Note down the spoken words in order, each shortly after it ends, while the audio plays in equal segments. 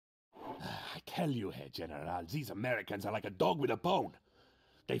tell you here, General, these Americans are like a dog with a bone.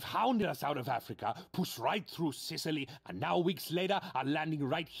 They've hounded us out of Africa, pushed right through Sicily, and now weeks later are landing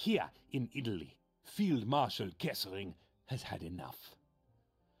right here in Italy. Field Marshal Kessering has had enough.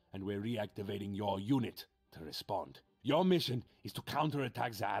 And we're reactivating your unit to respond. Your mission is to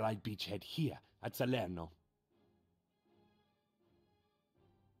counterattack the Allied beachhead here at Salerno.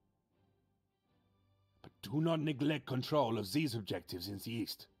 But do not neglect control of these objectives in the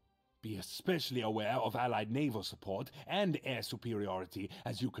east. Be especially aware of Allied naval support and air superiority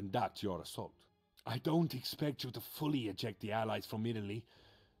as you conduct your assault. I don't expect you to fully eject the Allies from Italy,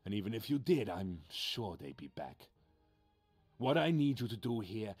 and even if you did, I'm sure they'd be back. What I need you to do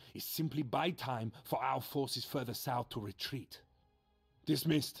here is simply buy time for our forces further south to retreat.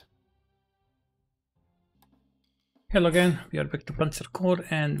 Dismissed. Hello again, we are back to Panzer Corps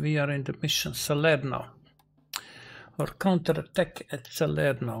and we are in the mission Salerno. Or counterattack at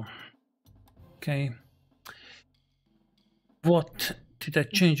Salerno. Okay. What did I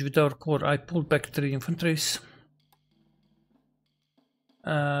change with our corps? I pulled back 3 infantries.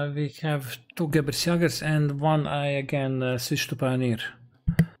 We have 2 Gebirgsjagers and 1 I again switched to Pioneer.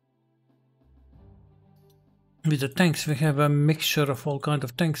 With the tanks we have a mixture of all kinds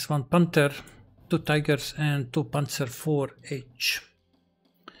of tanks, 1 Panther, 2 Tigers and 2 Panzer 4H.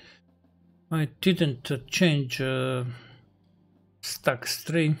 I didn't change stacks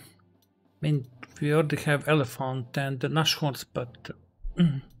 3. I mean, we already have Elephant and the Nashorns, but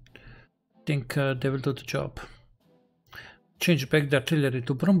I think they will do the job. Change back the artillery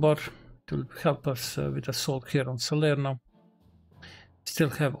to Brumbor to help us with assault here on Salerno. Still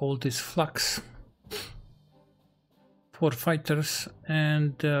have all these flaks. 4 fighters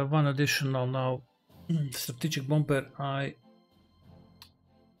and 1 additional now strategic bomber. I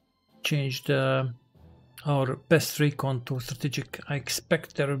changed our best recon to strategic. I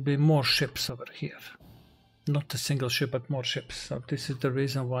expect there will be more ships over here. Not a single ship, but more ships. So this is the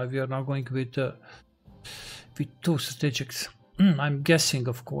reason why we are now going with 2 strategics. I'm guessing,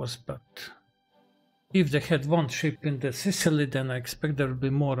 of course, but if they had 1 ship in the Sicily, then I expect there will be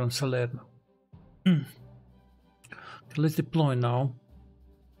more on Salerno. Let's deploy now.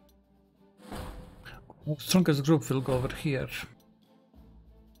 Our strongest group will go over here.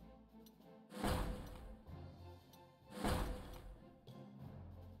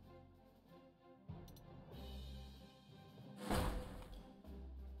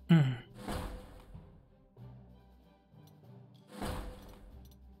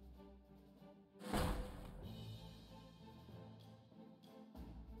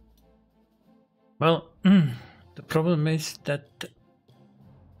 Well, the problem is that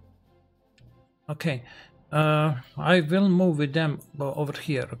okay, I will move with them over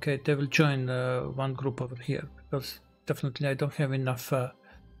here. Okay, they will join 1 group over here because definitely I don't have enough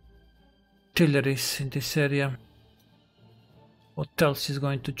artilleries in this area. What else is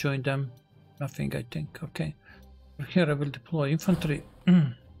going to join them? Nothing, I think. Okay, here I will deploy infantry.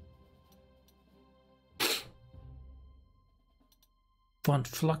 1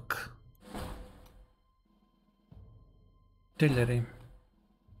 flak. Artillery.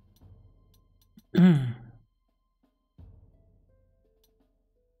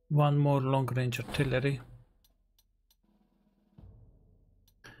 1 more long-range artillery.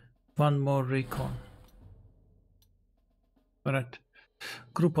 1 more recon. Alright.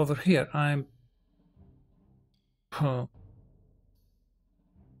 Group over here. I'm...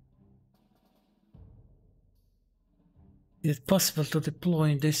 Is it possible to deploy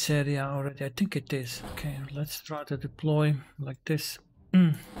in this area already? I think it is. Okay, let's try to deploy like this.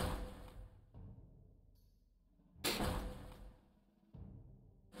 I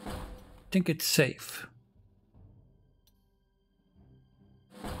think it's safe.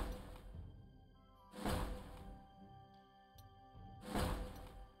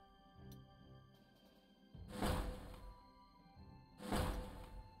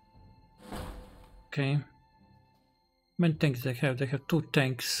 Okay. Many tanks they have 2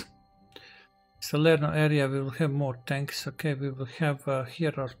 tanks. Salerno area we will have more tanks. Okay, we will have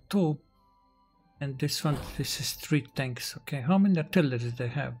here are 2 and this is 3 tanks. Okay, how many artillery they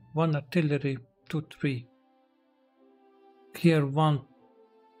have? 1 artillery, 2, 3. Here 1,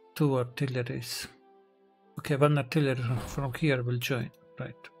 2 artilleries. Okay, 1 artillery from here will join,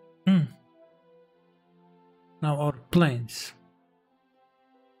 right? Now our planes.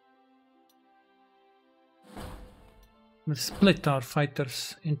 We'll split our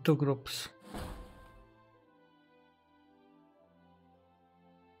fighters in 2 groups.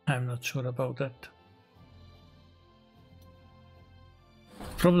 I'm not sure about that.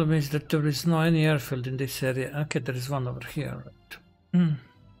 Problem is that there is no any airfield in this area. Okay, there is one over here. Right.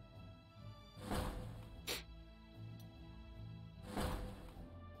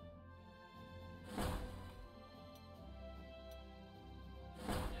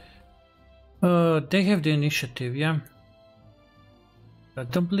 They have the initiative, yeah. I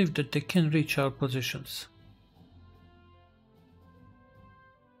don't believe that they can reach our positions.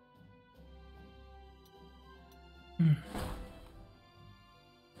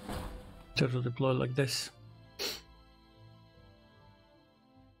 To deploy like this.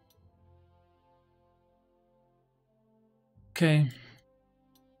 Okay.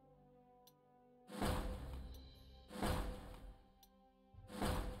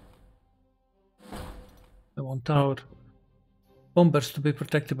 I want our bombers to be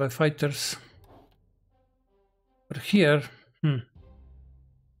protected by fighters. But here, I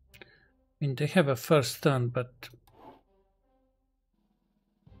mean, they have a first turn, but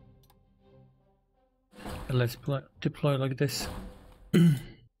let's deploy like this.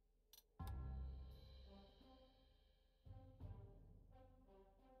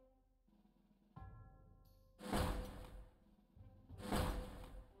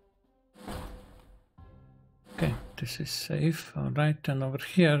 Okay, this is safe. All right, and over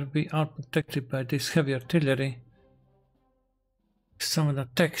here we are protected by this heavy artillery. Some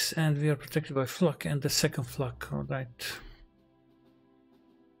attacks, and we are protected by flak and the second flak. All right.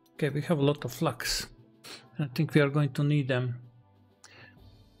 Okay, we have a lot of flaks. I think we are going to need them.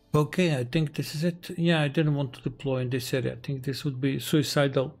 Okay, I think this is it. Yeah, I didn't want to deploy in this area. I think this would be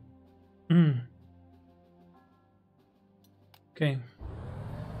suicidal. Okay.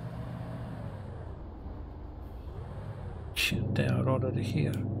 Shit, they are already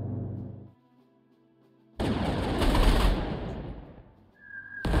here.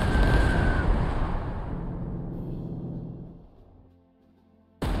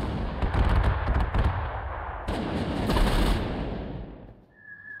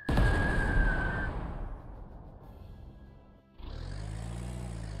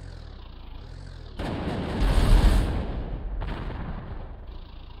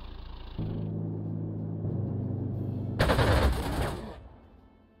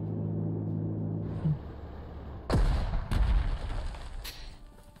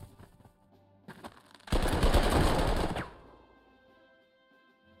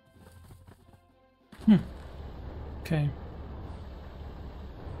 Okay.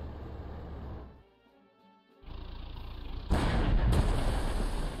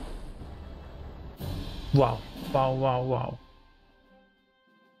 Wow, wow, wow, wow.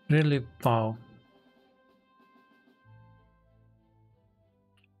 Really, wow.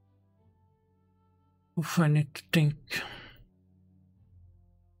 Oof, I need to think.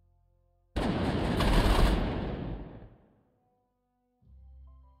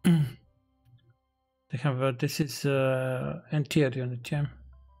 They have this is NTR unit, yeah.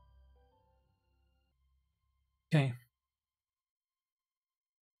 Okay.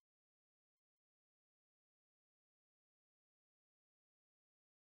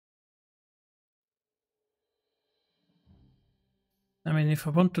 I mean, if I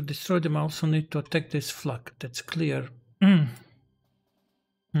want to destroy them, I also need to attack this flak. That's clear.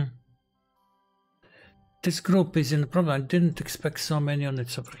 This group is in the problem. I didn't expect so many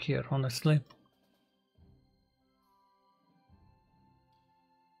units over here, honestly.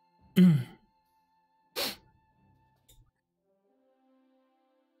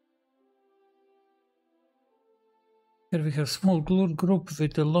 Here we have a small group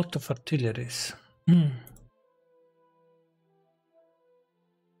with a lot of artilleries.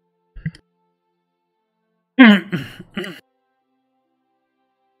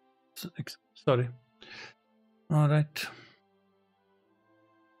 Sorry. All right.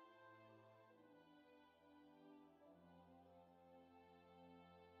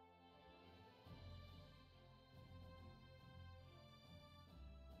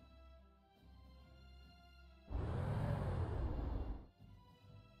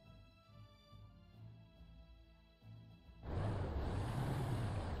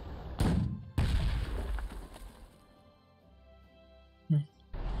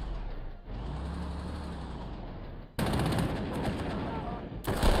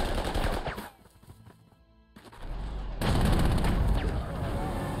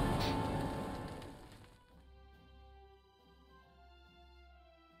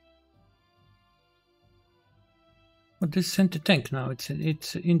 But this is anti-tank now. It's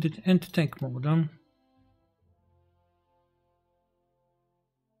in the anti-tank mode, huh?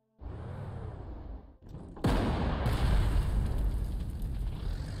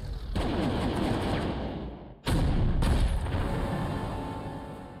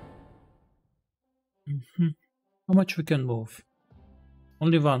 How much we can move?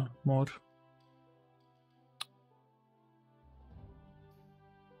 Only one more.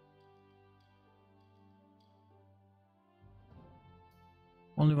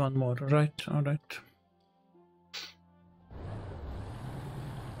 Only one more, right? All right.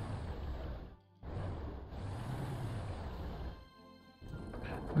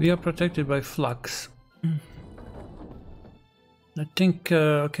 We are protected by flux. I think,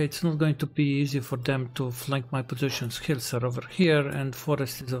 okay, it's not going to be easy for them to flank my positions. Hills are over here and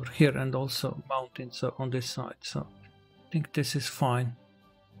forest is over here and also mountains are on this side. So I think this is fine.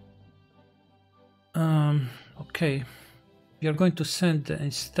 Okay, we are going to send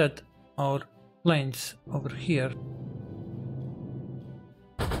instead our planes over here.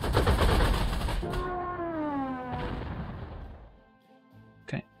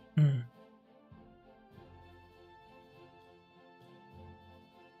 Okay.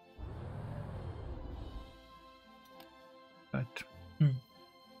 Right.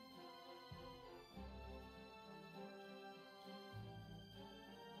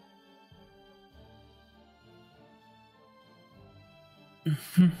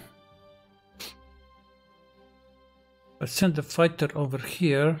 Let's send the fighter over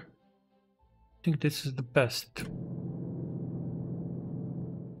here. I think this is the best.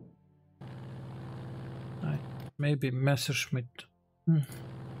 Maybe Messerschmitt.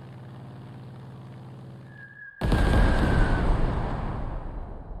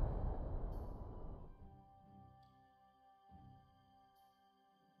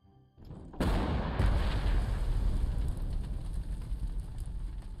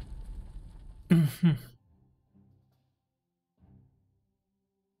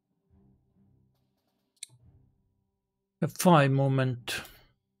 A 5 moment.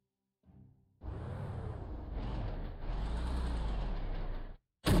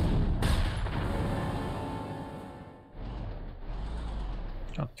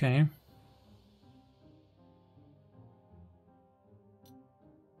 Okay.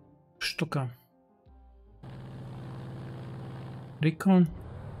 Sztuka. Recon.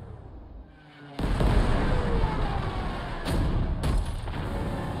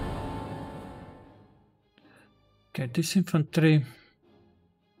 Okay, this infantry.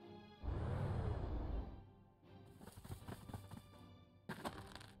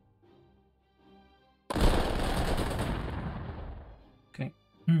 Okay.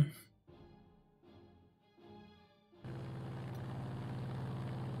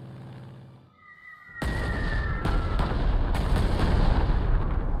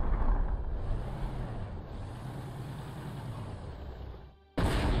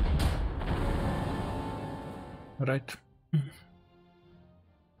 Right.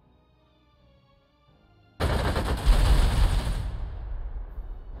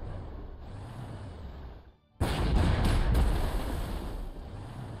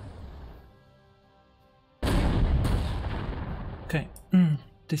 Okay,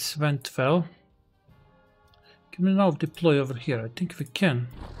 this went well. Can we now deploy over here? I think we can.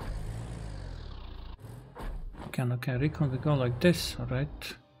 Okay, recon, we go like this,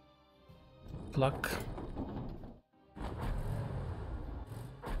 alright. Pluck.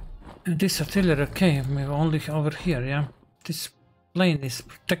 And this artillery, okay, we're only over here, yeah. This plane is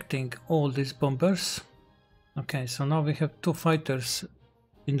protecting all these bombers. Okay, so now we have 2 fighters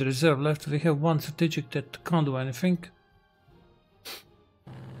in the reserve left. We have 1 strategic that can't do anything.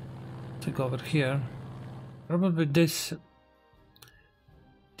 Take over here. Probably this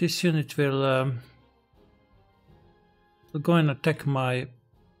unit will go and attack my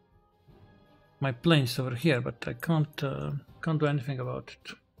planes over here, but I can't do anything about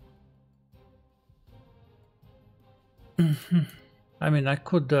it. I mean, I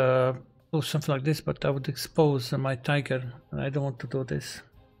could do something like this, but I would expose my Tiger, and I don't want to do this.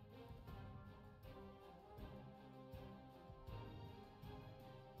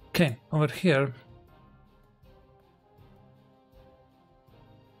 Okay, over here.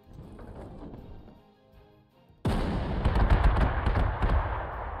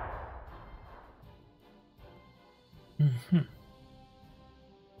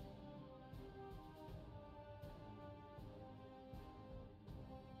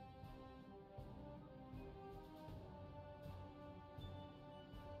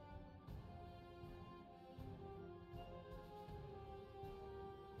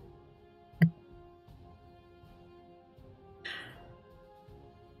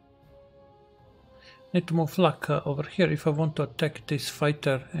 Need to move flak over here if I want to attack this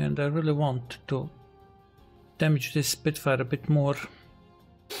fighter, and I really want to damage this Spitfire a bit more.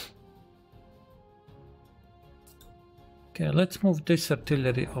 Okay, let's move this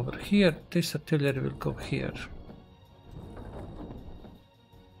artillery over here. This artillery will go here.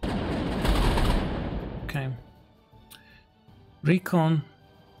 Okay. Recon.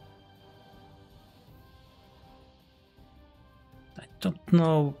 I Don't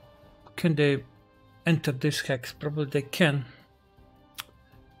know, can they enter this hex? Probably they can.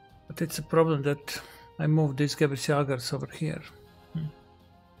 But it's a problem that I moved these Gebrisiagers over here.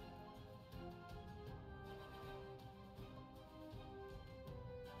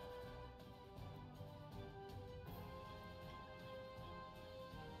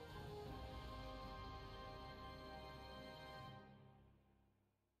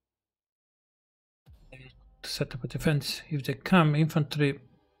 To set up a defense. If they come, infantry.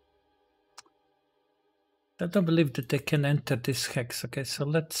 I don't believe that they can enter this hex. Okay, so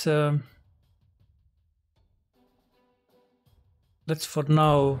let's for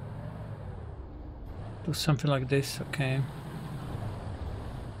now do something like this. Okay.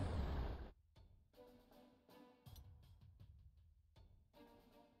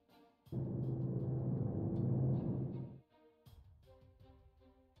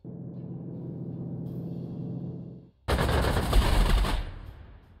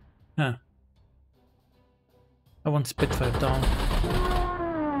 I want Spitfire down.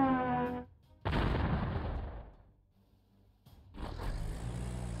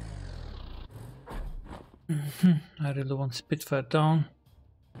 I really want Spitfire down.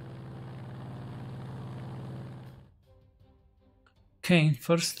 Okay,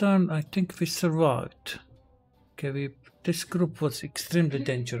 first turn I think we survived. Okay, this group was extremely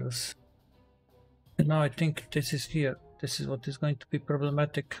dangerous. And now I think this is here. This is what is going to be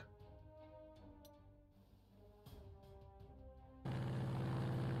problematic.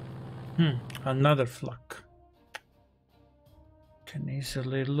 Another flak. Can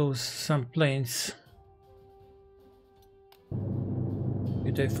easily lose some planes.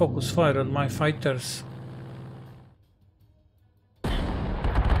 If they focus fire on my fighters.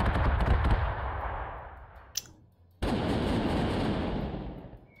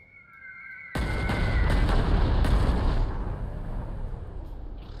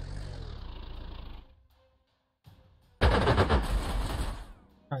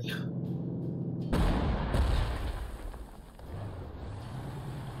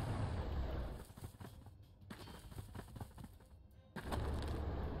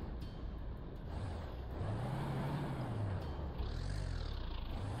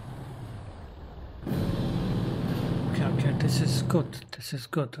 Okay, this is good. This is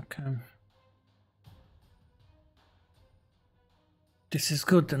good. Okay. This is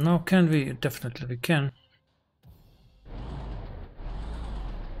good. And now can we? Definitely we can.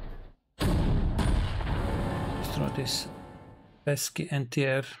 Destroy this pesky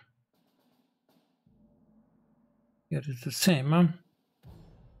anti-air. Here is the same, huh?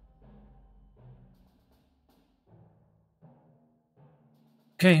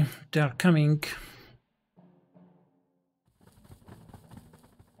 Okay, they are coming.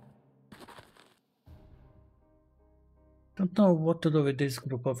 Don't know what to do with this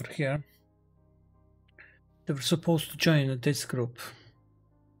group over here. They were supposed to join this group.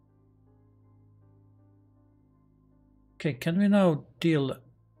 Okay, can we now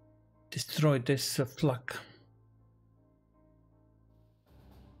destroy this flak?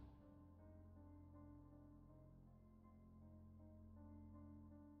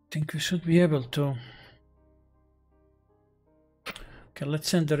 I think we should be able to. Okay, let's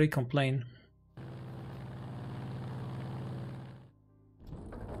send the recon plane.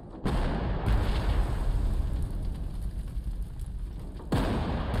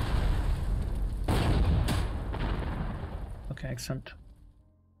 Okay, excellent.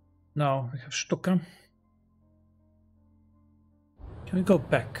 Now we have Stuka. Can we go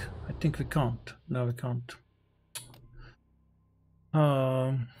back? I think we can't. No, we can't.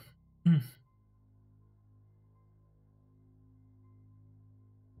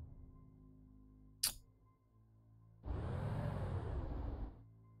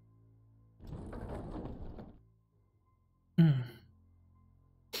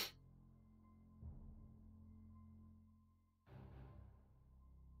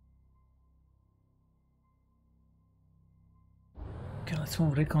 Okay, let's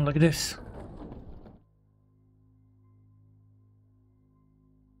move recon like this.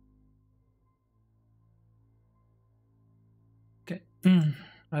 Okay,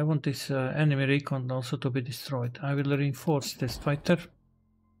 I want this enemy recon also to be destroyed. I will reinforce this fighter.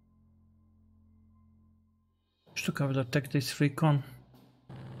 Stuka will attack this recon.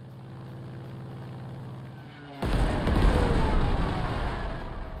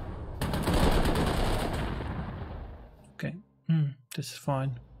 Okay, this is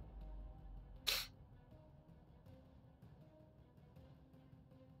fine.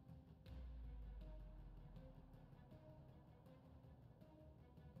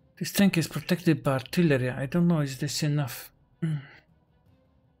 This tank is protected by artillery. I don't know, is this enough?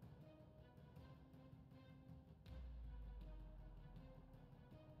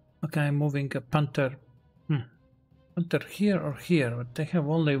 Okay, I'm moving a Panther. Panther here or here, but they have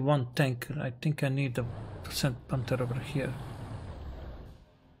only one tank. I think I need to send Panther over here.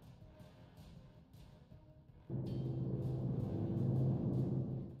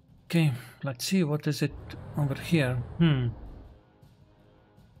 Okay, let's see what is it over here. I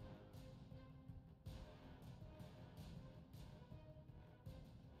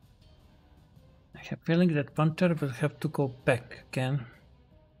have a feeling that Panther will have to go back again.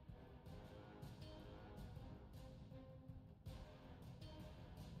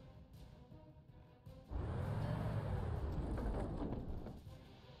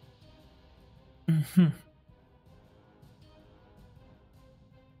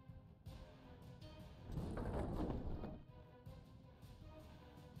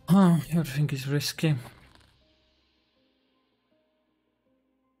 Oh, everything is risky.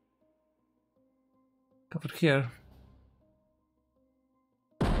 Over here.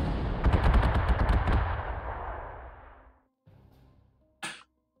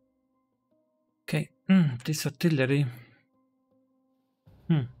 Okay, this artillery.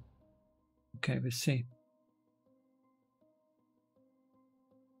 Okay, we see.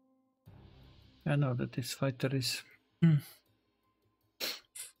 I know that this fighter is.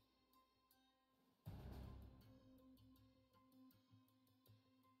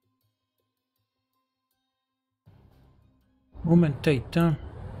 Movement 8, huh?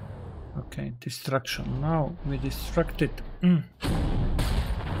 Okay, destruction. Now we distracted.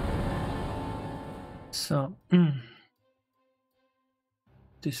 So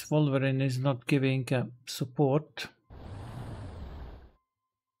this Wolverine is not giving support.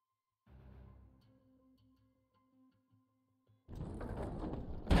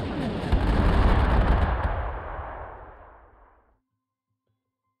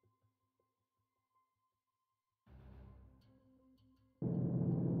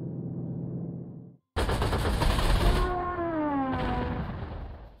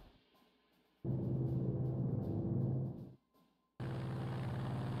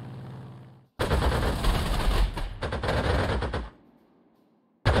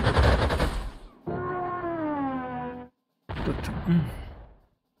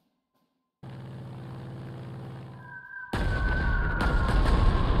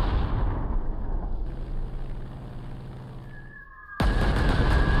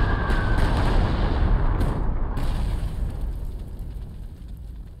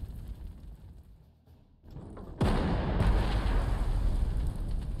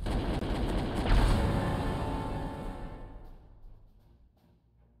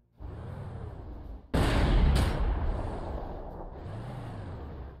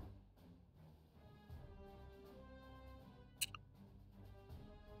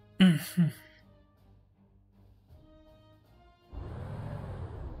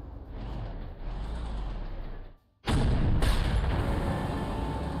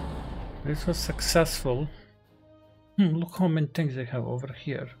 This was successful. Look how many things they have over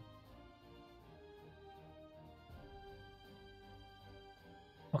here.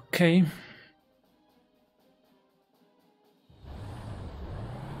 Okay.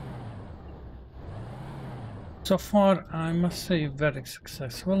 So far, I must say, very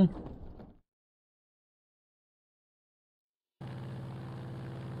successful.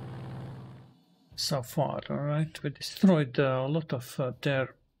 So far, alright, we destroyed a lot of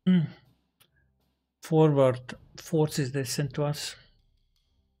their forward forces they sent to us,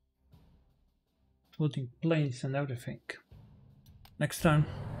 including planes and everything. Next time.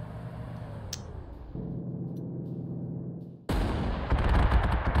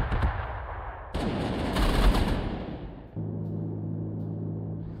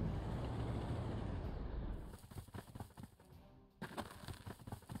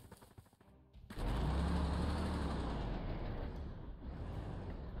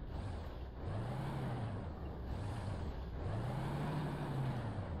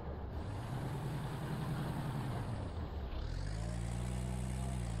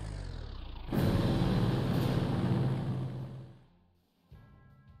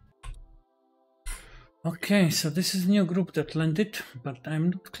 Okay, so this is a new group that landed, but I'm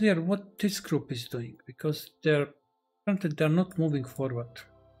not clear what this group is doing, because apparently they're not moving forward.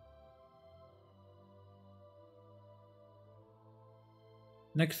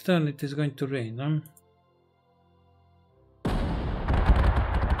 Next turn it is going to rain, huh?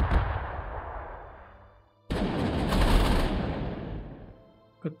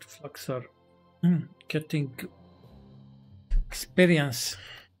 Good, Flux are getting experience.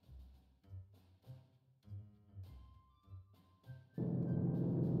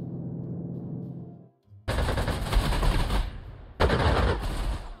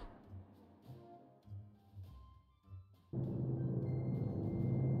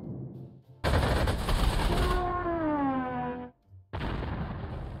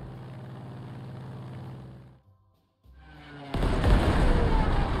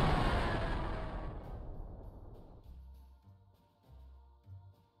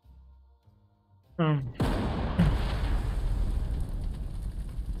 Um,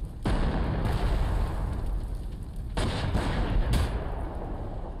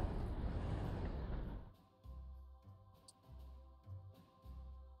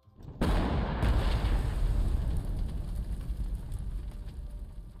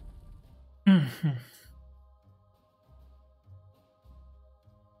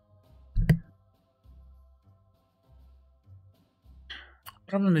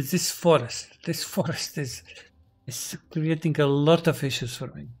 Problem is this forest. This forest is creating a lot of issues for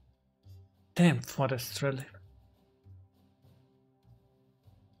me. Damn forest, really.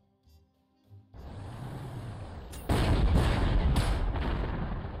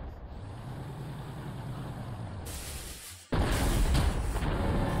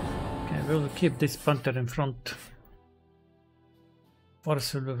 Okay, we'll keep this Panther in front.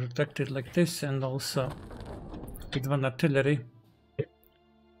 Forest will be protected like this, and also with one artillery.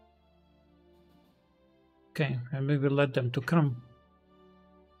 Okay, and we will let them to come.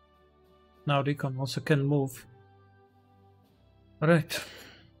 Now recon also can move. Alright.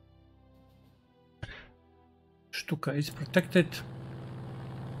 Stuka is protected.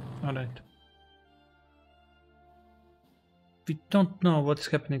 Alright. We don't know what's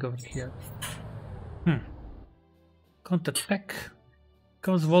happening over here. Can't attack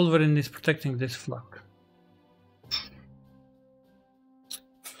because Wolverine is protecting this flag.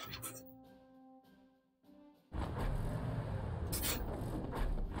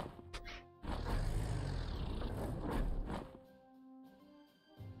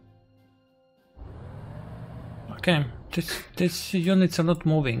 Okay, these units are not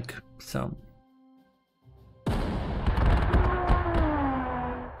moving, so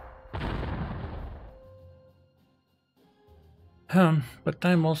but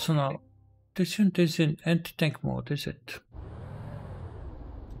I'm also now. This unit is in anti-tank mode, is it?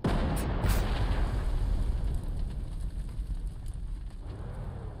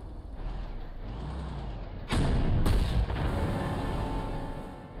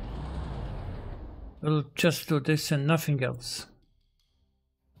 We'll just do this and nothing else.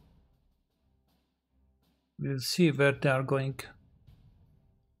 We'll see where they are going.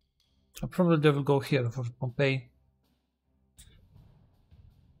 So probably they will go here for Pompeii.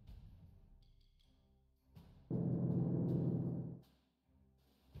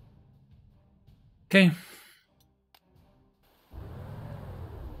 Okay.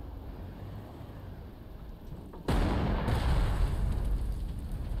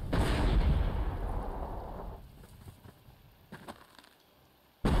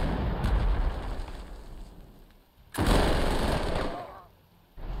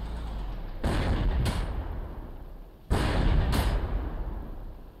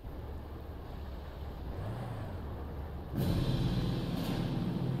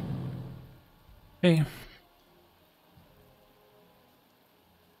 Okay.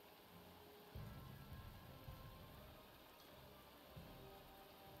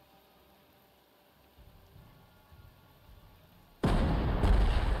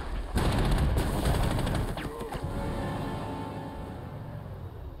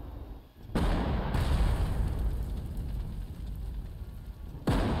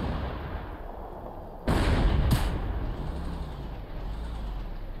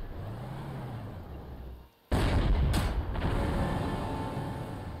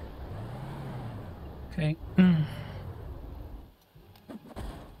 Okay.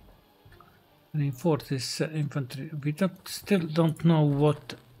 Reinforce this infantry. We still don't know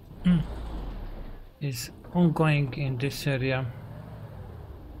what is ongoing in this area.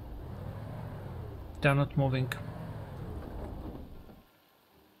 They're not moving.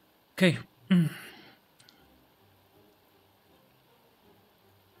 Okay.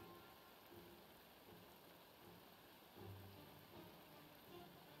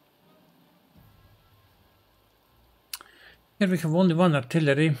 Here we have only one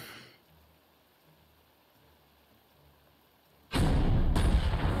artillery.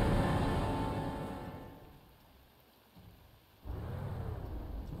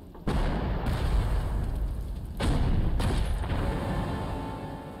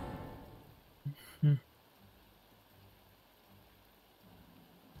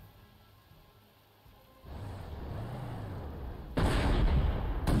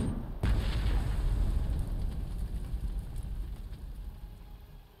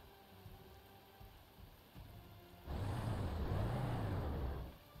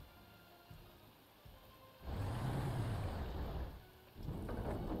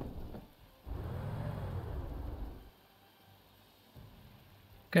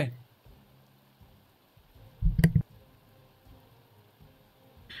 Okay.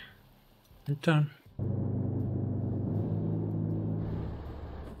 in turn.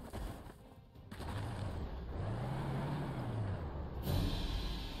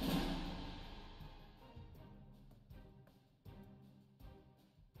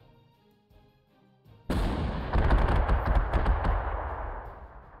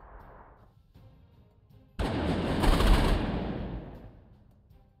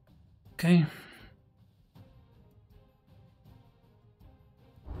 Okay.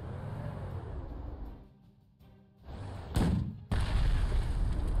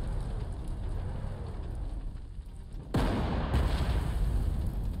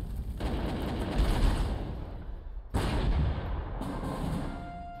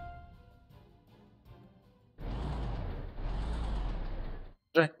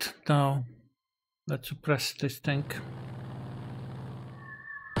 Right, now let's suppress this thing.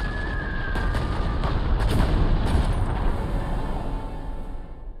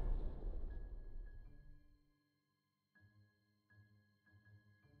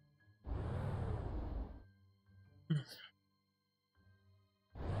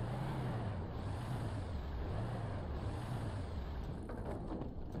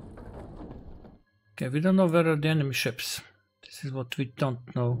 Okay, we don't know where are the enemy ships. This is what we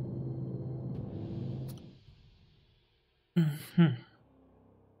don't know.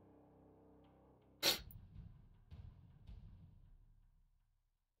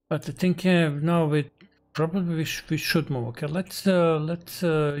 But I think now we should move. Okay, let's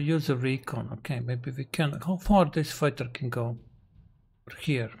use a recon. Okay, maybe we can. How far this fighter can go?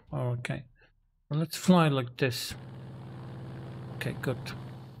 Here. Oh, okay. Well, let's fly like this. Okay, good.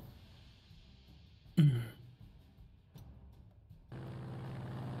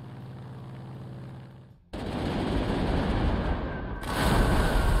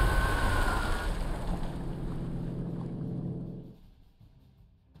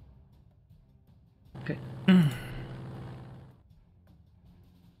 Okay.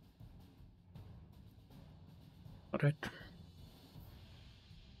 All right.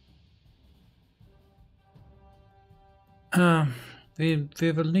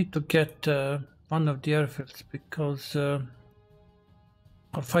 We will need to get one of the airfields because our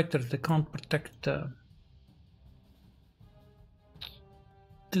fighters, they can't protect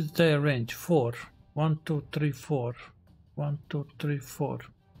this is their range. 4. 1, 2, 3, 4. 1, 2, 3, 4.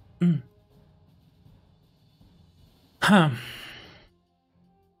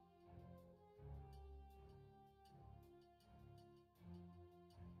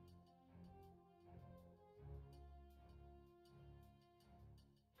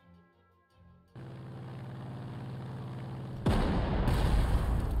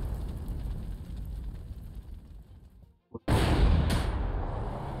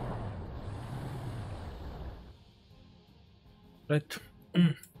 Right.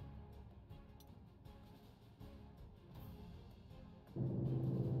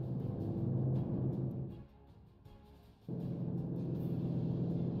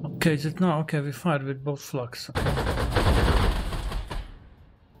 Okay, is it now? Okay, we fired with both flags. Okay.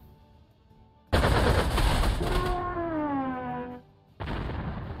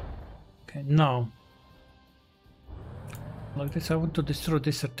 Okay, now. Like this, I want to destroy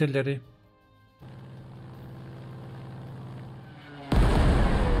this artillery.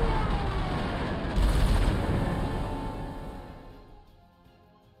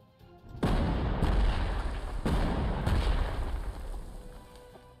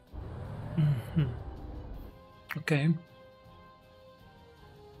 Okay.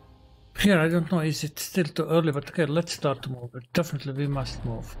 Here, I don't know, is it still too early, but okay, let's start to move. But definitely we must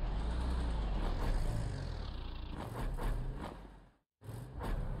move.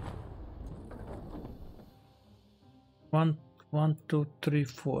 One, 2, 3,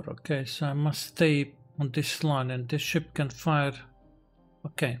 4. Okay, so I must stay on this line and this ship can fire.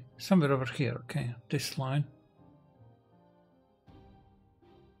 Okay, somewhere over here. Okay, this line.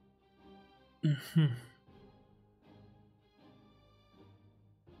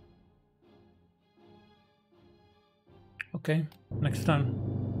 Okay, next time.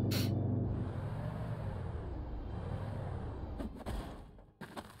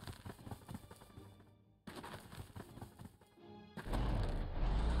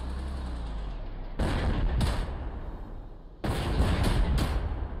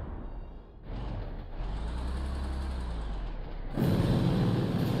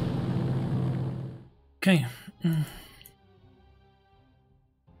 Okay.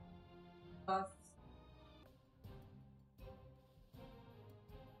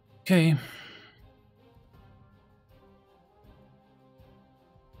 Okay.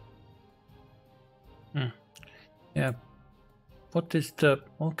 Yeah. what is the...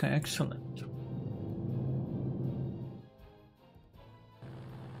 Okay, excellent.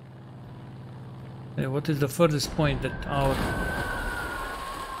 What is the furthest point that our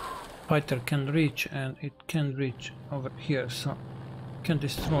fighter can reach? And it can reach over here, so it can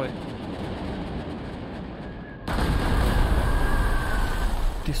destroy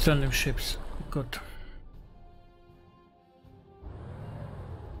these random ships. Good.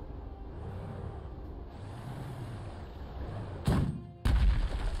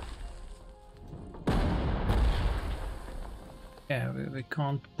 Yeah, we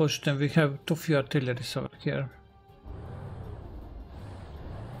can't push them. We have too few artilleries over here.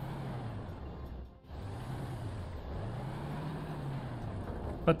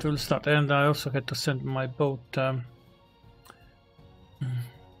 But we'll start. And I also had to send my boat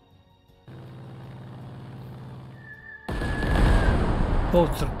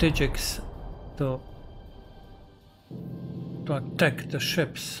both strategics to attack the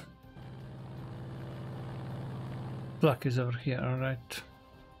ships. Black is over here, alright.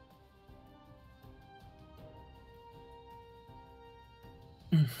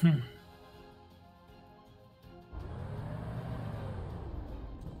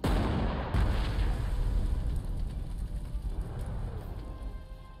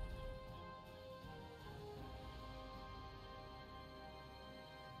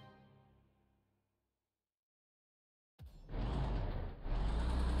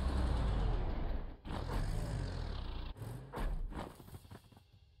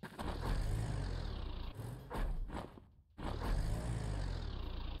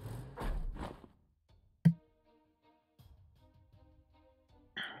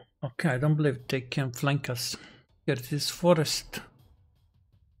 Okay, I don't believe they can flank us. Here it is forest.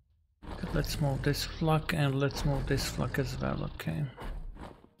 Okay, let's move this flag and let's move this flag as well, okay.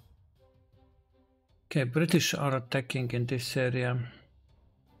 Okay, British are attacking in this area.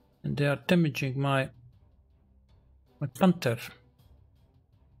 And they are damaging my Panther.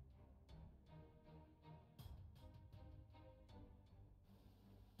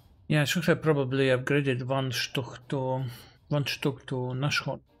 Yeah, I should have probably upgraded one Stuck to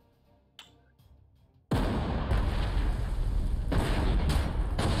Nashorn.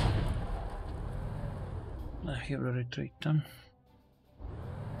 Here we retreat them.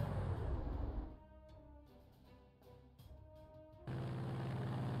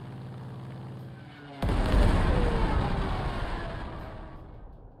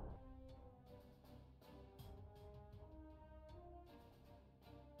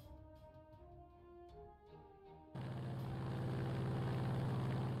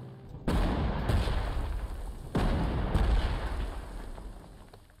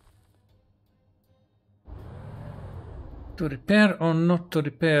 To repair or not to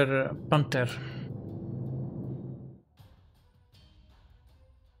repair Panther?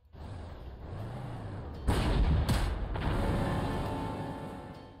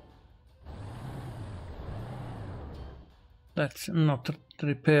 Let's not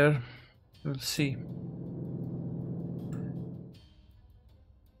repair, we'll see.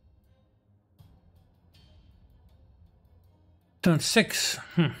 Turn 6.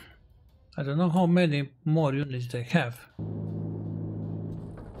 I don't know how many more units they have.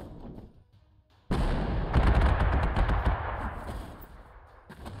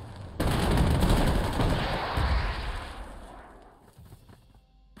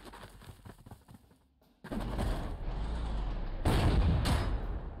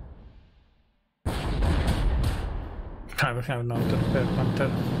 I will have now to repair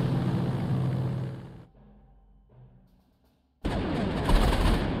Panther.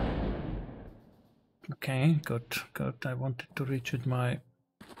 Okay, good. I wanted to reach with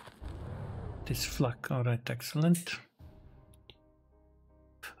this flag. Alright, excellent.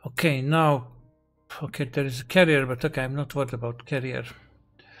 Okay, now, okay, there is a carrier, but okay, I'm not worried about carrier.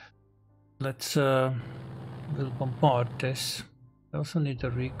 Let's, we'll bombard this. I also need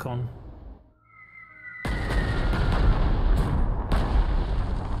a recon.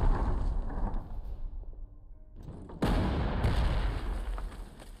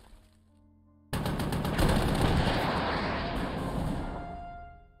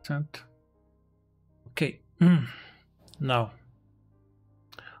 Okay, now,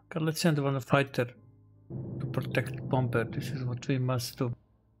 okay, let's send one fighter to protect bomber. This is what we must do.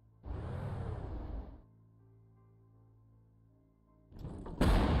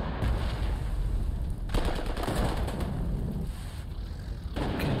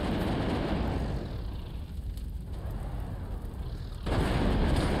 Okay.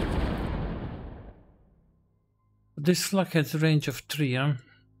 This flag has a range of 3, huh?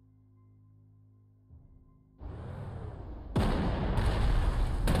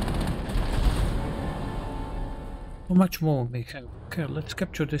 How much more we have? Okay, let's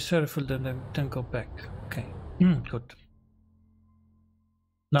capture this airfield and then go back. Okay, good.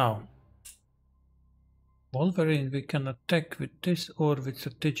 Now, Wolverine, we can attack with this or with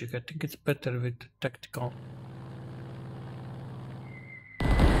strategic. I think it's better with tactical.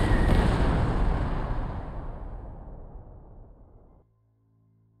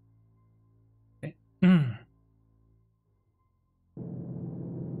 Okay.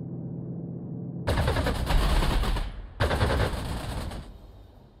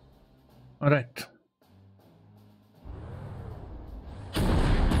 All right.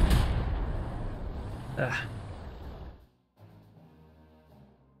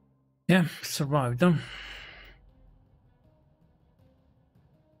 Yeah, survived them.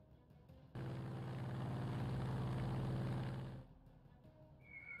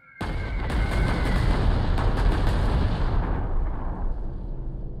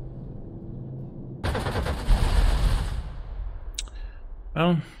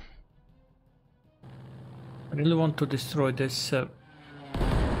 Well, I really want to destroy this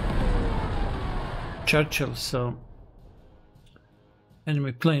Churchill's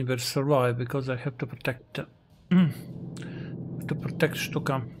enemy plane will survive because I have to protect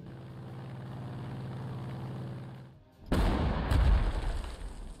Stuka.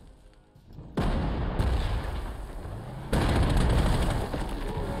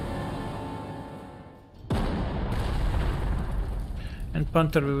 And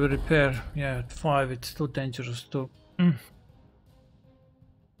Panther we will repair. Yeah, at 5 it's too dangerous to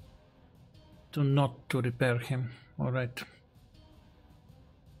not to repair him. All right.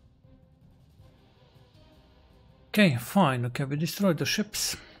 Okay, fine. Okay, we destroyed the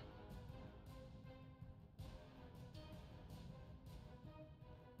ships.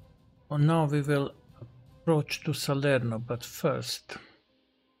 Well, now we will approach to Salerno, but first.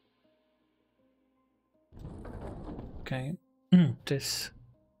 Okay, this.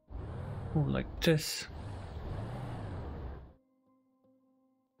 Oh, like this.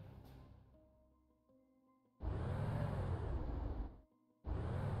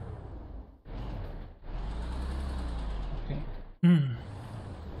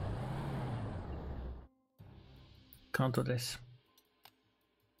 Can't do this.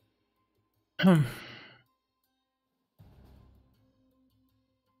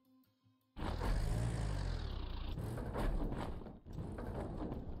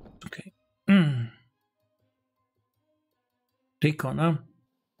 Okay. Recon, huh?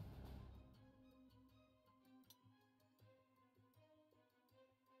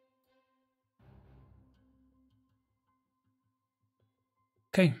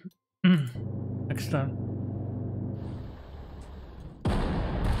 Okay. Next turn.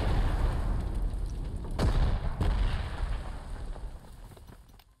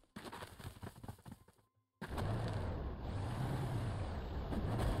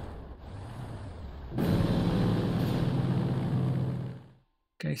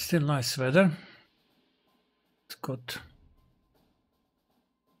 Okay, still nice weather. It's good.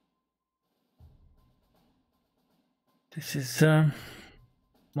 This is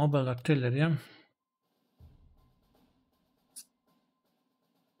mobile artillery.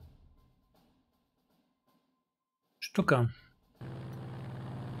 Stuka.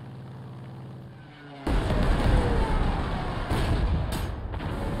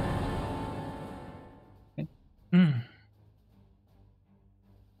 Okay.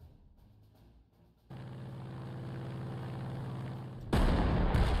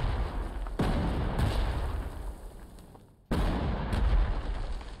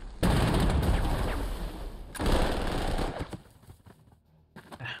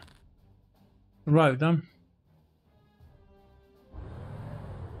 Arrived, huh?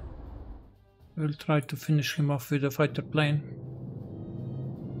 We'll try to finish him off with a fighter plane.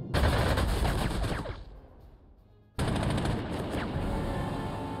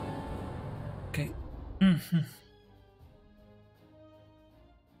 Okay.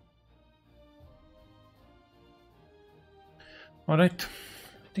 All right.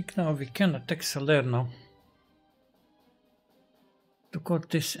 I think now we can attack Salerno. To cut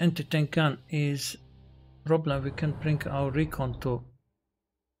this anti-tank gun is problem. We can bring our recon to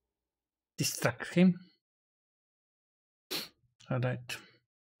distract him. All right.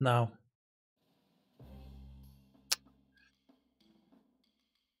 Now.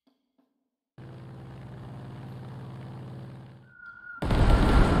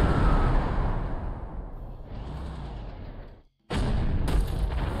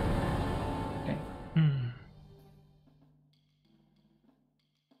 Okay.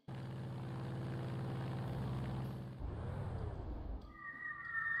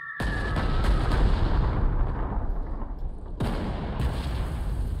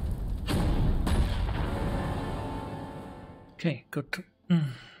 Okay, good.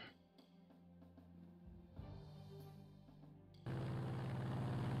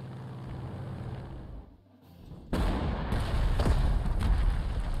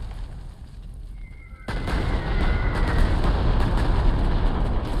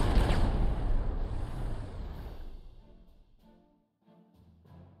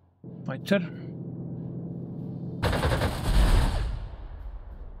 Fighter.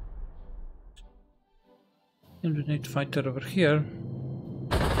 And we need fighter over here.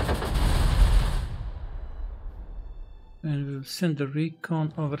 And we'll send the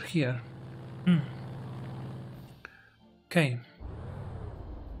recon over here. Okay.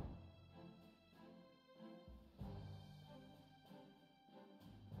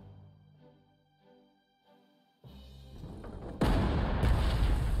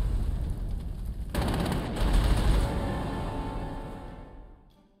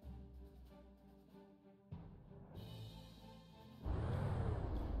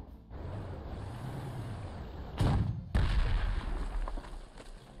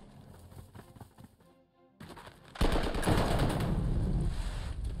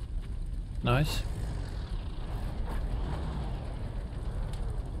 Nice.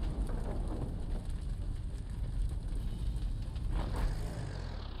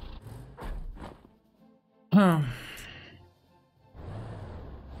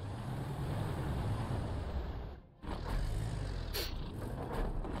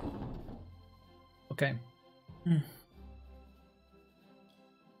 Okay.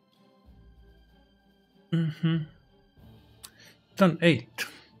 Turn 8.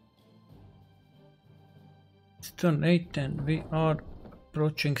 It's turn 8 and we are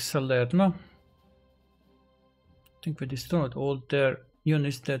approaching Salerno. I think we destroyed all their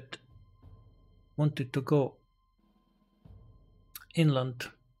units that wanted to go inland.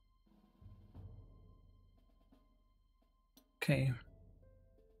 Okay.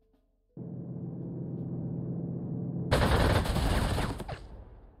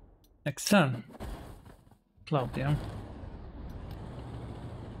 Next turn. Claudia.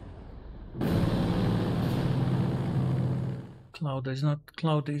 Cloud is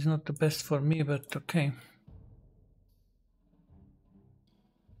not the best for me, but okay.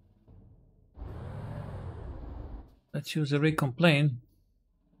 Let's use a recon plane.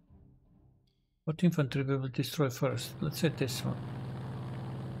 What infantry we will destroy first? Let's say this one.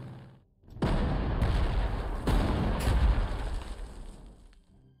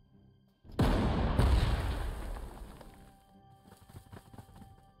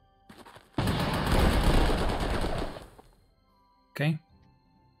 Okay.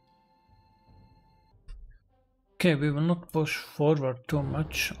 Okay, we will not push forward too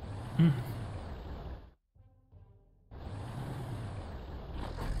much.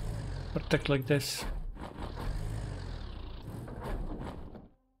 Protect like this.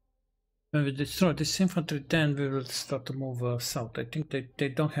 When we destroy this infantry, then we will start to move south. I think they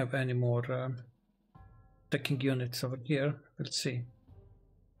don't have any more attacking units over here. We'll see.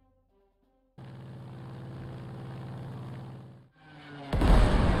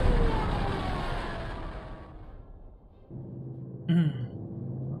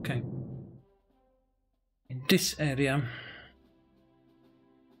 Okay. In this area.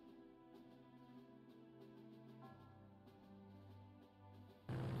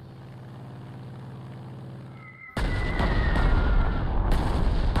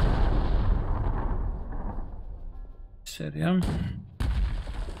 Area.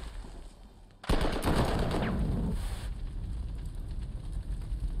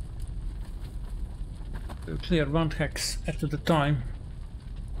 We'll clear one hex at a time.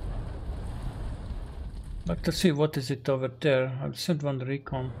 Like to see what is it over there. I'll send one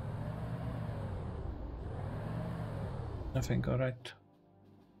recon. Nothing, alright.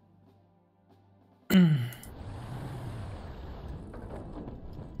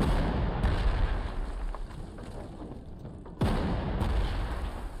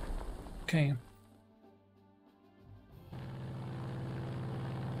 Okay.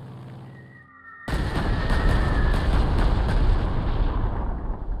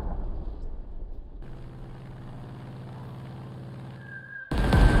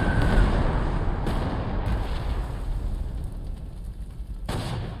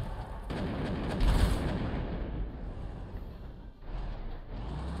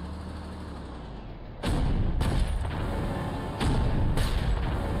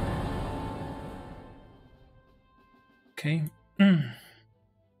 Okay.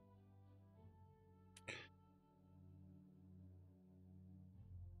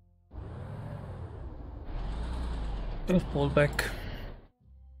 Let's pull back.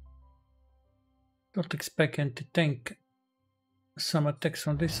 Don't expect anti-tank some attacks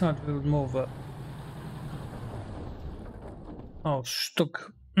on this side, we will move. Oh,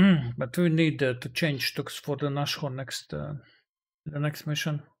 Stuk. But we need to change Stuks for the Nashor next, the next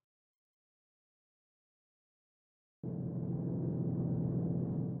mission.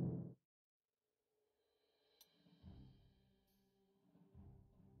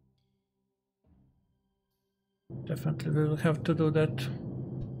 Definitely we will have to do that.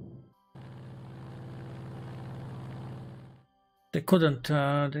 They couldn't,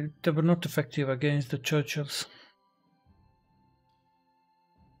 they were not effective against the Churchills.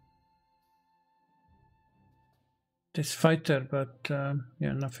 This fighter, but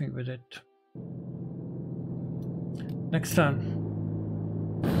yeah, nothing with it. Next time.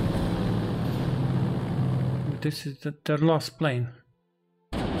 This is their last plane.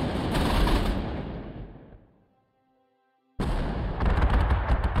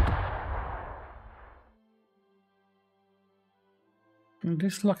 And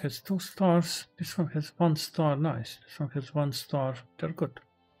this lock has 2 stars. This one has 1 star. Nice. This one has 1 star. They're good.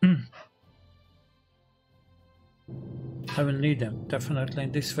 I will need them definitely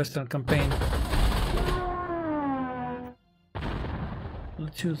in this Western campaign.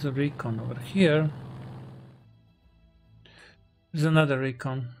 Let's use the recon over here. There's another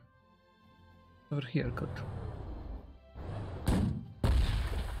recon over here. Good.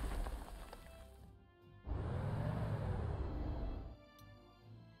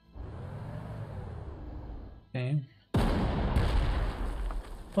 Okay.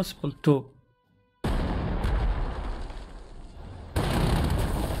 Possible to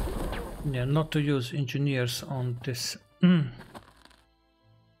not to use engineers on this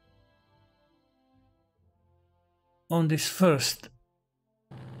on this first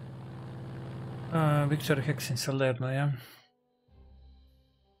victory hex in Salerno, yeah.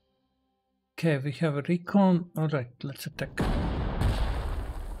 Okay, we have a recon. Alright, let's attack.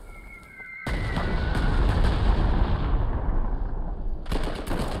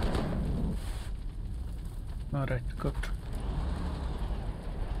 Alright, good.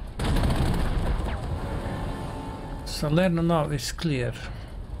 Salerno now is clear.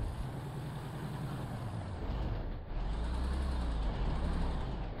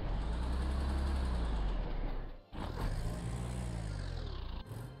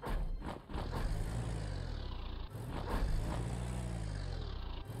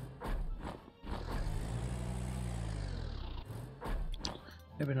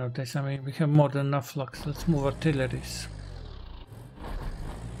 Maybe not this. I mean, we have more than enough flux. Let's move artilleries.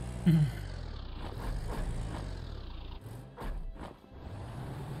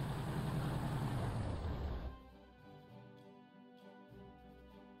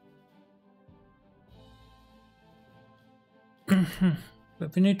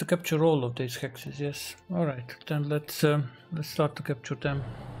 But we need to capture all of these hexes. Yes. All right. Then let's start to capture them.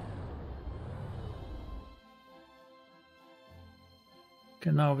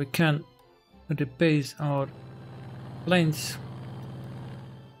 Okay, now we can rebase our planes.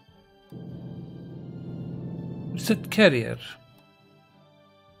 Is that carrier?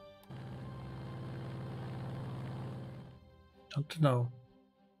 Don't know.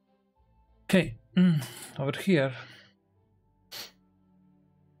 Okay, over here.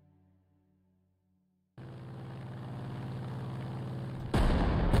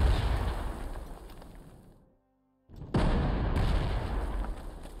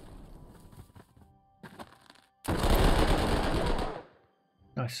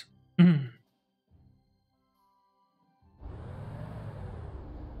 Nice.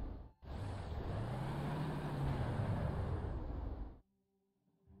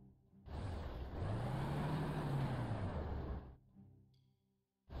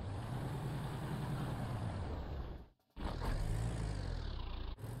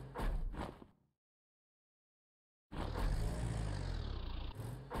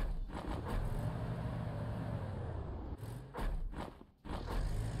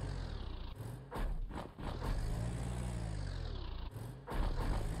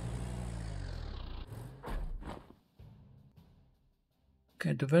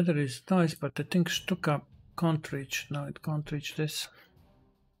 Okay, the weather is nice, but I think Stuka can't reach. No, it can't reach this.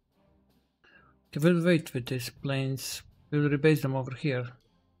 Okay, we'll wait with these planes. We'll rebase them over here.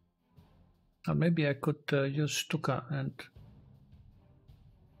 Or maybe I could use Stuka and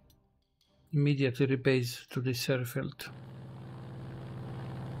immediately rebase to this airfield.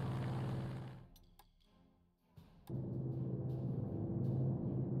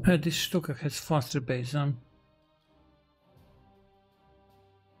 This Stuka has fast rebase.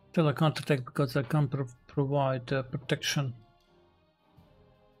 Still I can't attack because I can't provide protection.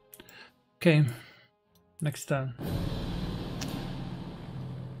 Okay, next turn.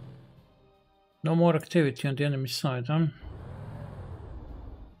 No more activity on the enemy side, huh?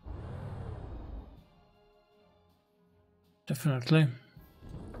 Definitely.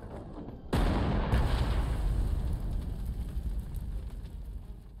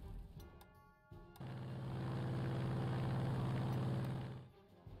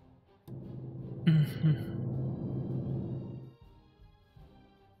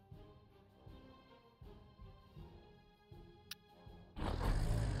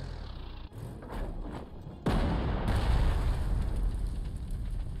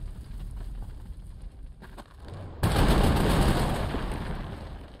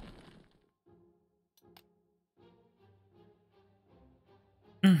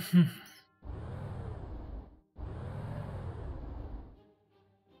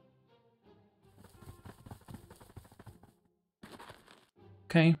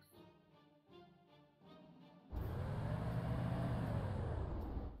 Okay.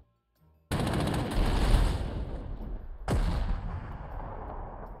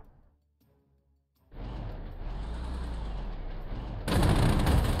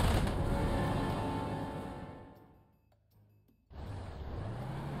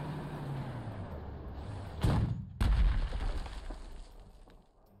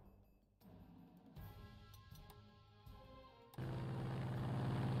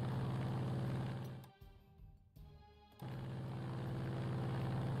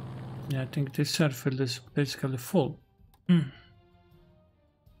 Yeah, I think this airfield is basically full.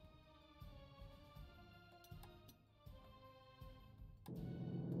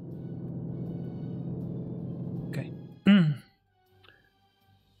 Okay.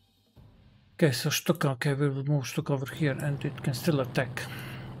 Okay, so Stuka, okay, we will move Stuka over here and it can still attack.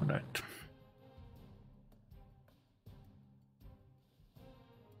 Right.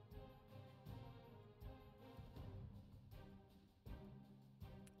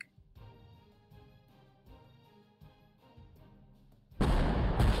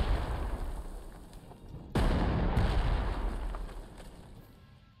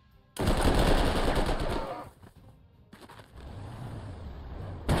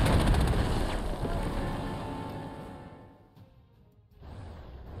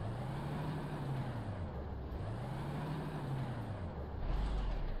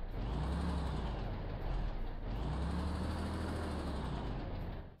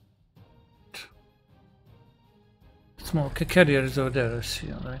 Small carrier is over there, I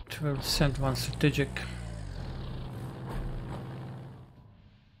see. Alright, we'll send one strategic.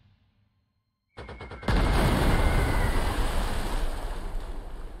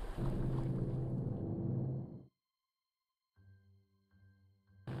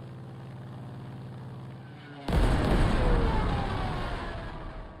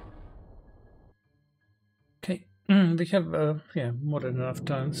 Okay, we have yeah, more than enough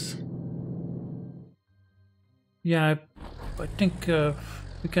times. Yeah, I think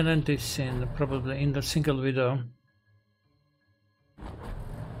we can end this scene probably in the single video.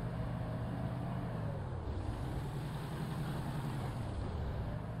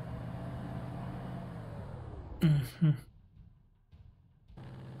 I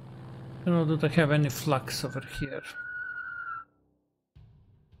don't know, do I have any flux over here?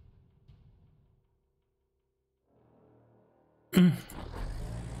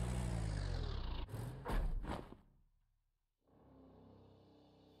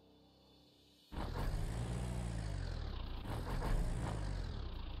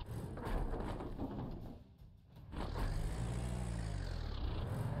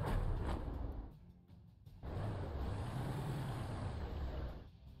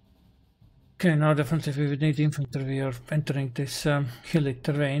 Okay, now definitely we need infantry. We are entering this hilly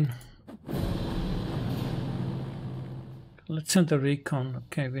terrain. Let's send a recon.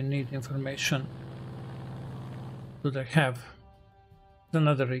 Okay, we need information. Do they have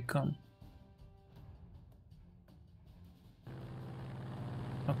another recon?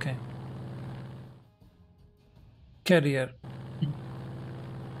 Okay. Carrier.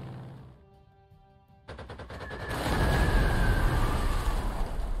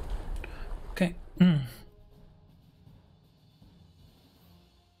 Okay.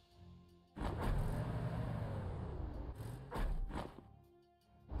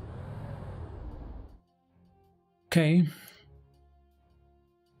 Okay.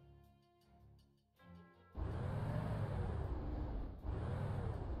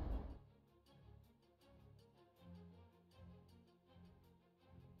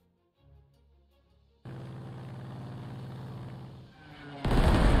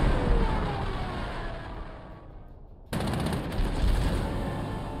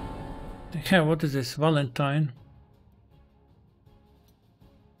 Yeah, what is this? Valentine.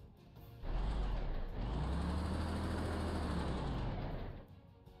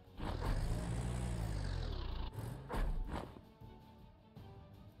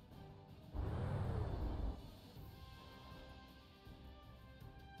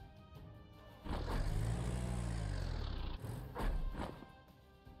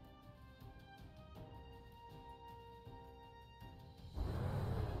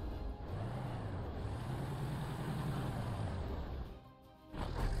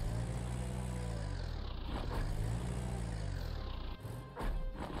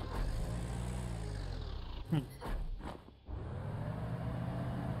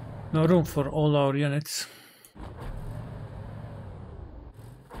 No room for all our units.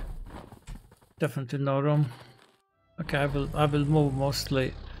 Definitely no room. Okay, I will move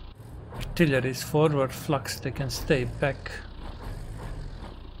mostly artilleries forward. Flux, they can stay back.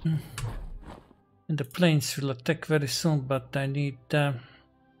 And the planes will attack very soon, but I need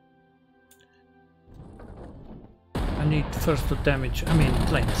first to damage. I mean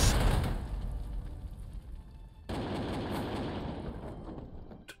planes.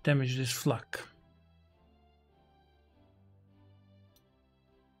 To damage this flak.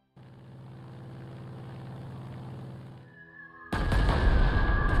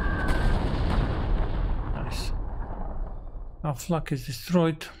 Our flak is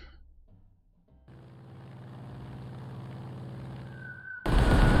destroyed.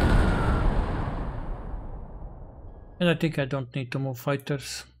 And I think I don't need to move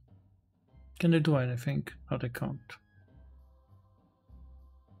fighters. Can they do anything? No, they can't.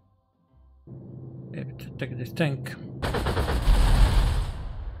 Maybe to take this tank.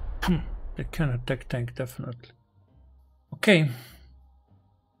 They can attack tank, definitely. Okay.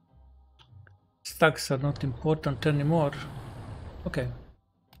 Stacks are not important anymore. Okay.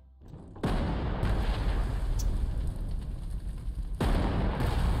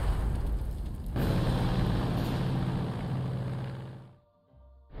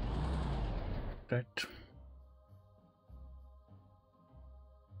 Right.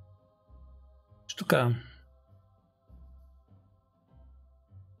 Sztuka.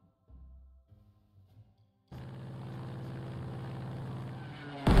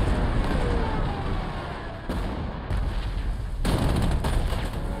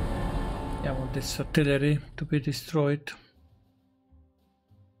 I want this artillery to be destroyed.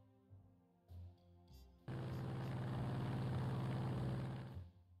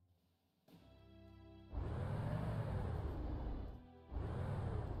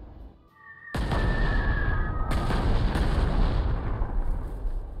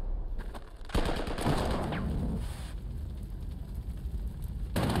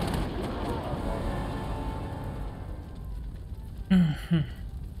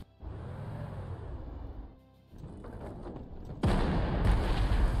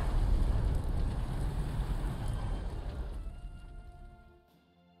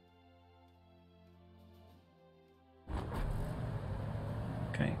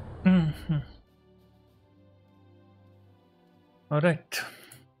 Okay. All right.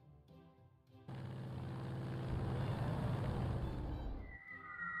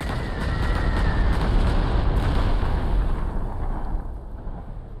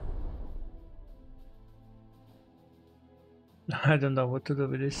 I don't know what to do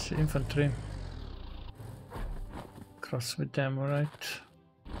with this infantry. Cross with them, alright.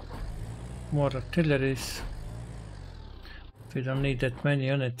 More artilleries. We don't need that many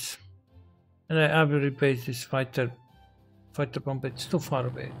units. And I will rebase this fighter bomb. It's too far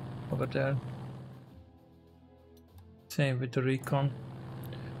away over there. Same with the recon.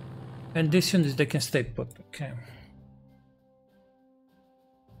 And these units, they can stay put. Okay.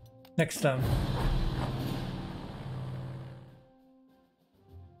 Next time.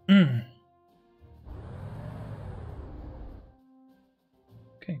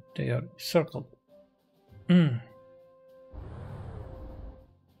 Okay, they are circled. Okay.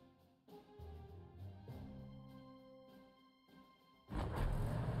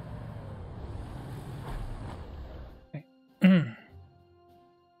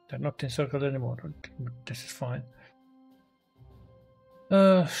 They're not encircled anymore. This is fine.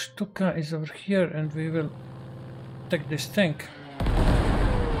 Stuka is over here, and we will take this tank.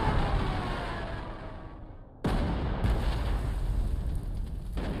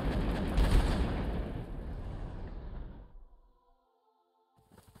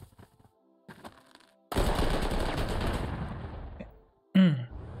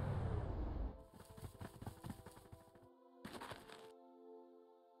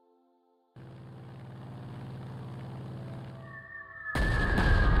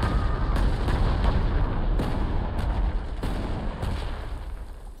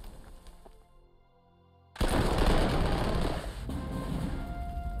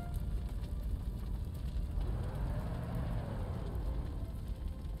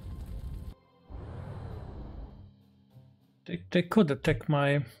 They could attack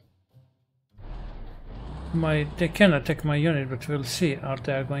my they can attack my unit, but we'll see how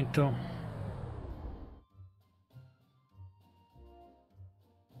they are going to.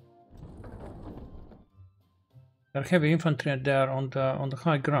 They're heavy infantry and they are on the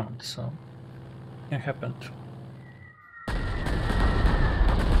high ground, so it can happen.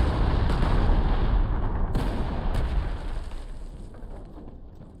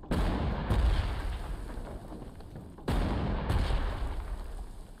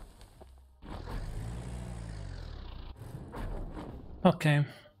 Okay,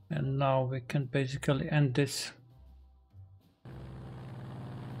 and now we can basically end this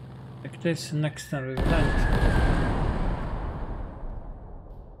like this. Next time we will end.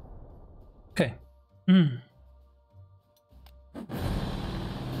 Okay.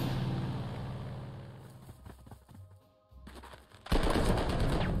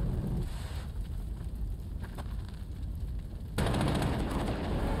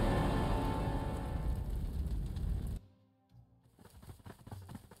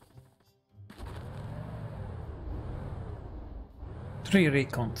 Three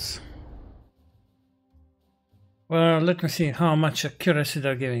recons. Well, let me see how much accuracy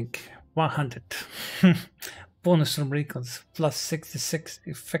they're giving. 100. Bonus from recons. Plus 66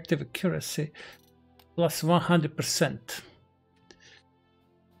 effective accuracy. Plus 100%.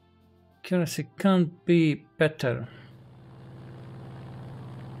 Accuracy can't be better.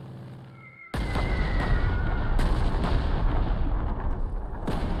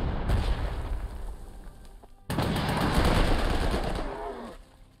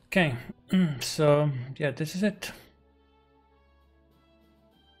 Okay, so yeah, this is it.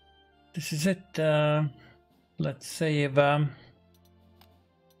 This is it. Let's save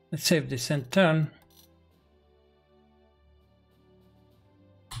this and turn.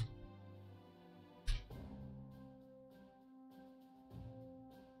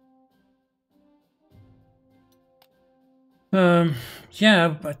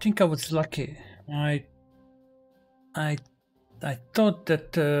 Yeah, I think I was lucky. I thought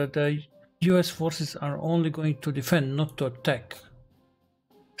that the US forces are only going to defend, not to attack.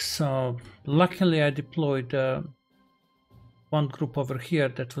 So luckily I deployed one group over here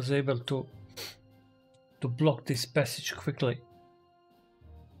that was able to block this passage quickly.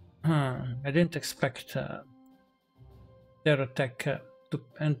 I didn't expect their attack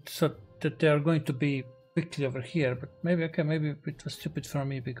and so that they are going to be quickly over here, but maybe it was stupid for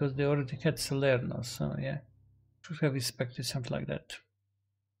me because they already had Salerno, so yeah. Should have expected something like that.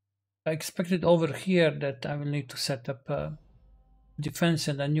 I expected over here that I will need to set up defense,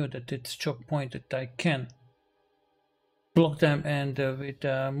 and I knew that it's choke point that I can block them and with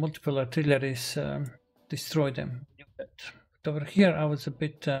multiple artilleries destroy them. But over here I was a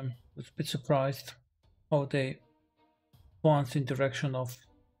bit surprised how they advanced in direction of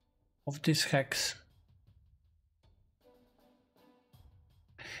this hex.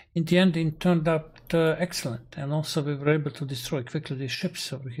 In the end, it turned out excellent, and also we were able to destroy quickly these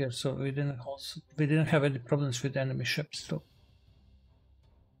ships over here. So we didn't have any problems with enemy ships too.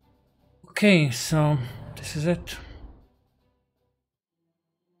 Okay, so this is it.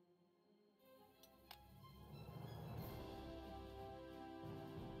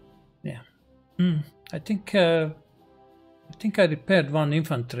 Yeah, I think I repaired one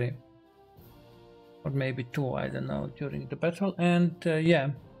infantry, or maybe two, I don't know, during the battle, and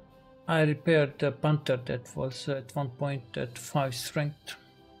yeah. I repaired the Panther that was at one point at 5 strength.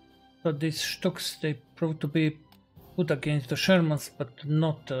 So these Stuks, they proved to be good against the Shermans, but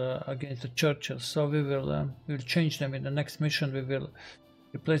not against the Churchills. So we will change them in the next mission. We will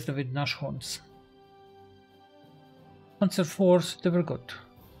replace them with Nashorns. Panzer Force, they were good.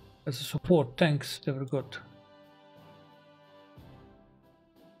 As a support tanks, they were good.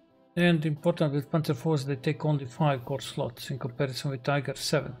 And important with Panzer Force, they take only 5 core slots in comparison with Tiger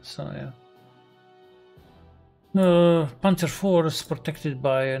 7, so yeah. Panzer Force protected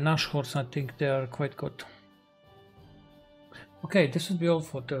by Nashorns, I think they are quite good. Okay, this will be all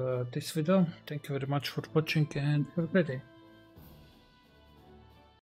for this video. Thank you very much for watching and have a great day.